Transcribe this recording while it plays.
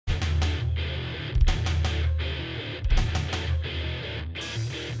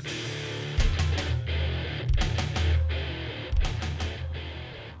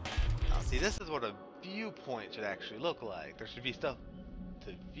what a viewpoint should actually look like. There should be stuff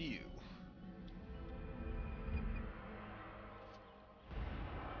to view.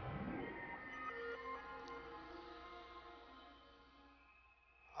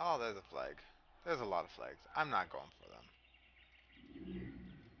 Oh, there's a flag. There's a lot of flags. I'm not going for them.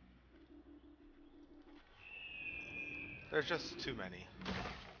 There's just too many.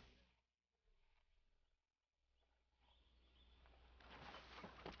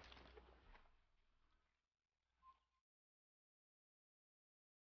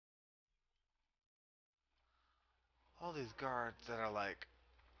 All these guards that are like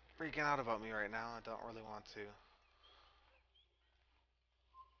freaking out about me right now. I don't really want to.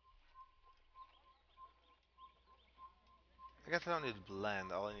 I guess I don't need to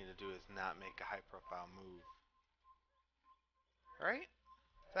blend. All I need to do is not make a high profile move. Right?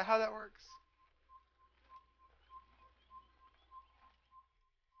 Is that how that works?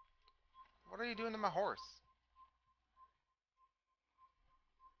 What are you doing to my horse?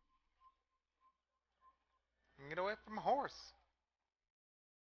 Get away from my horse.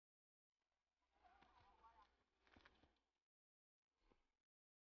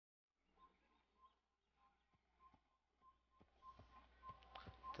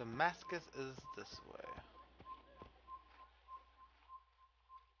 Damascus is this way.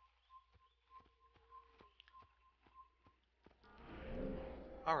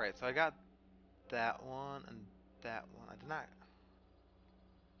 Alright, so I got that one and that one. I did not.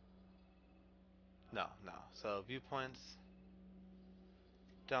 No, no. So viewpoints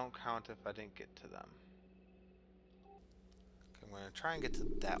don't count if I didn't get to them. Okay, I'm going to try and get to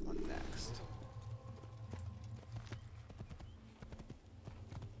that one next.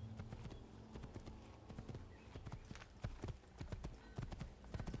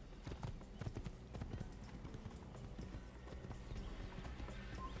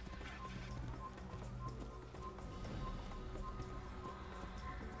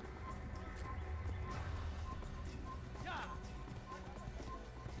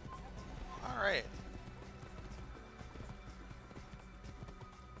 Alright.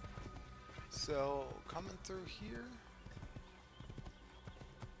 So, coming through here,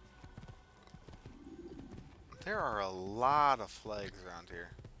 there are a lot of flags around here.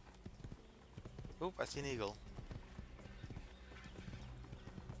 Oop, I see an eagle.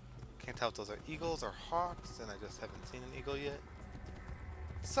 Can't tell if those are eagles or hawks, and I just haven't seen an eagle yet.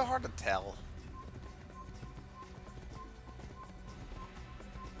 It's so hard to tell.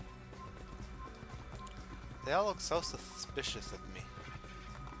 They all look so suspicious of me.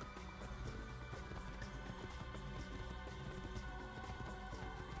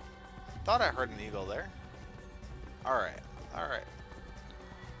 Thought I heard an eagle there. Alright, alright.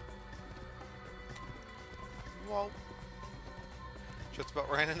 Well, just about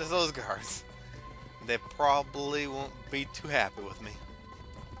ran into those guards. They probably won't be too happy with me.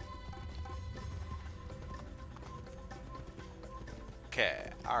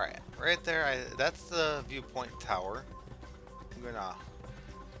 Okay, alright. Right there, that's the viewpoint tower. I'm gonna...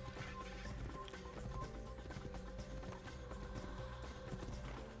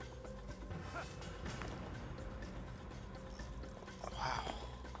 Wow.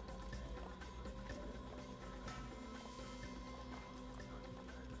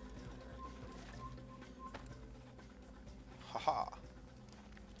 Haha.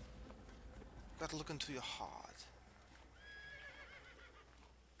 Gotta look into your heart.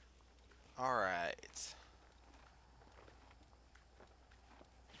 Alright.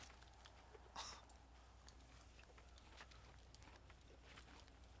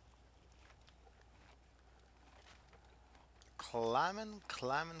 Climbing,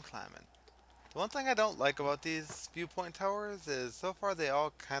 climbing, climbing. The one thing I don't like about these viewpoint towers is so far they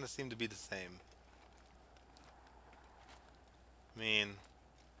all kind of seem to be the same. I mean,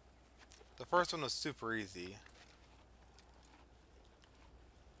 the first one was super easy.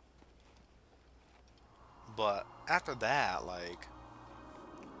 But after that, like...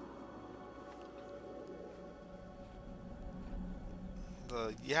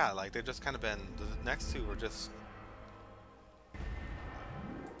 yeah, like they've just kind of been... The next two were just...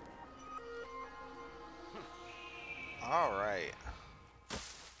 Alright.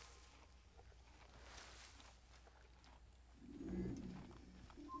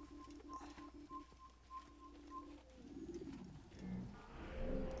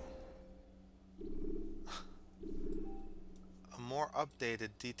 A more updated,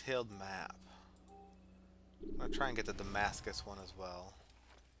 detailed map. I'm gonna try and get the Damascus one as well.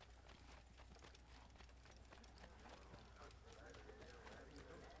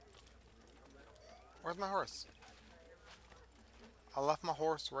 Where's my horse? I left my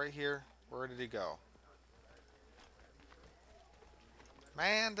horse right here. Where did he go?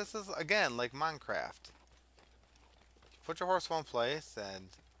 Man, this is, again, like Minecraft. Put your horse one place, and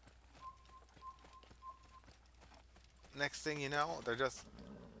next thing you know, they're just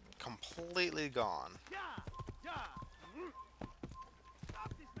completely gone.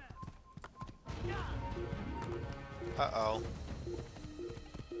 Uh-oh.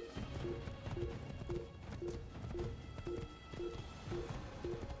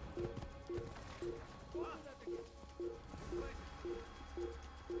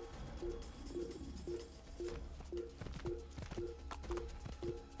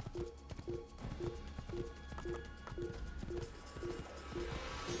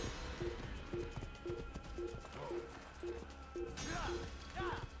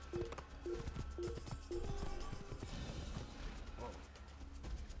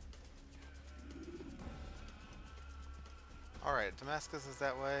 Alright, Damascus is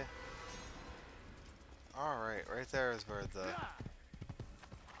that way. Alright, right there is where the...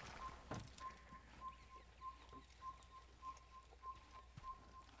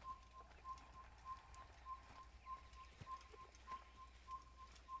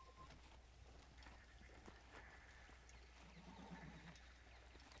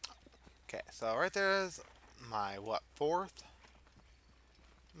 Okay, so right there is my, what, fourth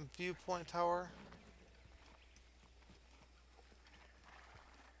viewpoint tower?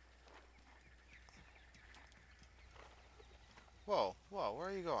 Whoa, whoa, where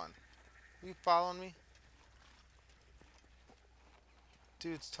are you going? Are you following me?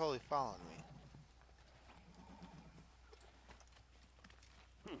 Dude's totally following me.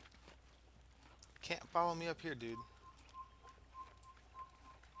 Can't follow me up here, dude.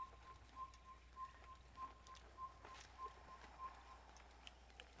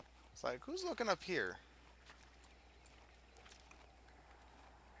 It's like, who's looking up here?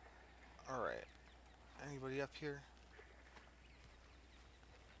 Alright. Anybody up here?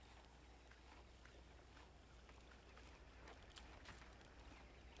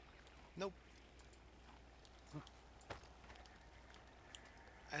 Nope.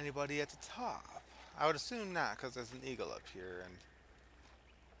 Anybody at the top? I would assume not, because there's an eagle up here, and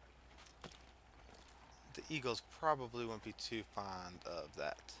the eagles probably wouldn't be too fond of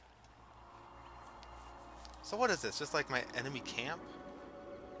that. So what is this? Just like my enemy camp?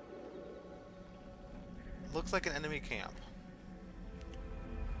 Looks like an enemy camp.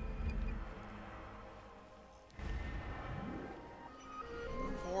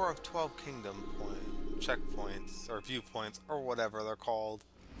 Four of 12 kingdom checkpoints, or viewpoints, or whatever they're called,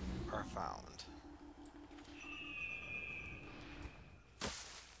 are found.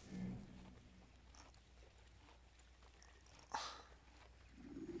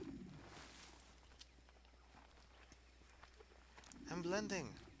 I'm blending.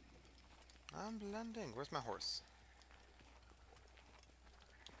 I'm blending. Where's my horse?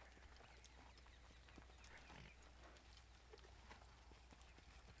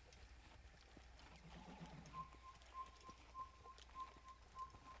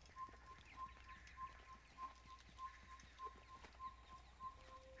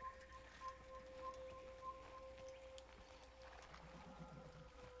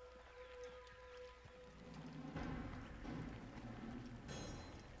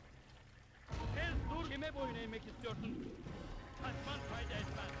 Kime boyun eğmek istiyorsun? Kaçman fayda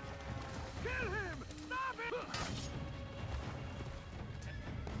etmez. Kill him! Stop it!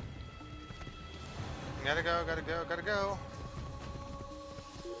 Gotta go, gotta go, gotta go.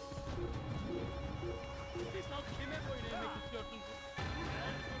 Kime boyun eğmek istiyorsun?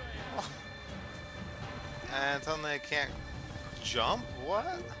 And suddenly I can't jump?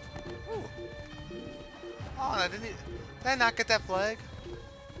 What? Ooh. Oh, and did I not get that flag?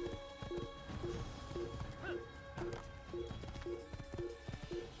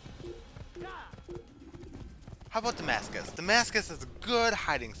 How about Damascus? Damascus is a good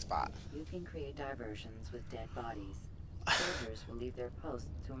hiding spot. You can create diversions with dead bodies. Soldiers will leave their posts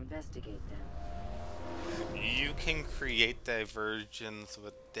to investigate them. You can create diversions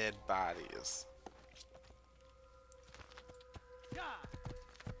with dead bodies.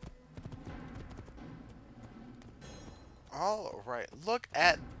 All right, look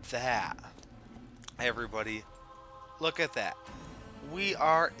at that. Everybody, look at that. We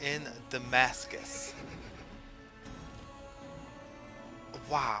are in Damascus.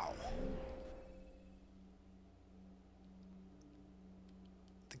 Wow.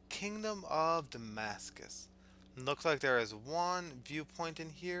 The Kingdom of Damascus. Looks like there is one viewpoint in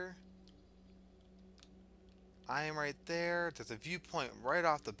here. I am right there. There's a viewpoint right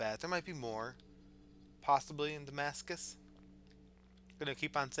off the bat. There might be more. Possibly in Damascus. Gonna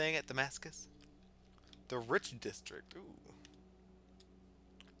keep on saying it, Damascus. The Rich District. Ooh.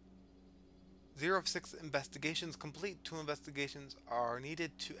 0 of 6 investigations complete. 2 investigations are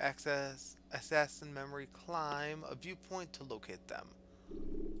needed to access assassin memory. Climb a viewpoint to locate them.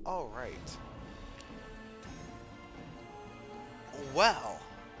 Alright. Well,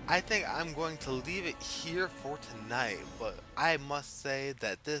 I think I'm going to leave it here for tonight, but I must say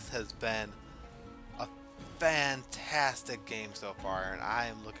that this has been a fantastic game so far, and I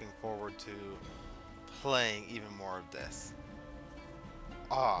am looking forward to playing even more of this.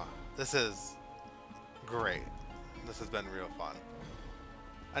 This is great. This has been real fun.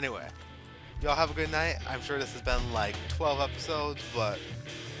 Anyway, y'all have a good night. I'm sure this has been like 12 episodes, but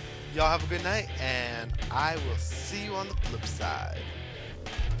y'all have a good night, and I will see you on the flip side.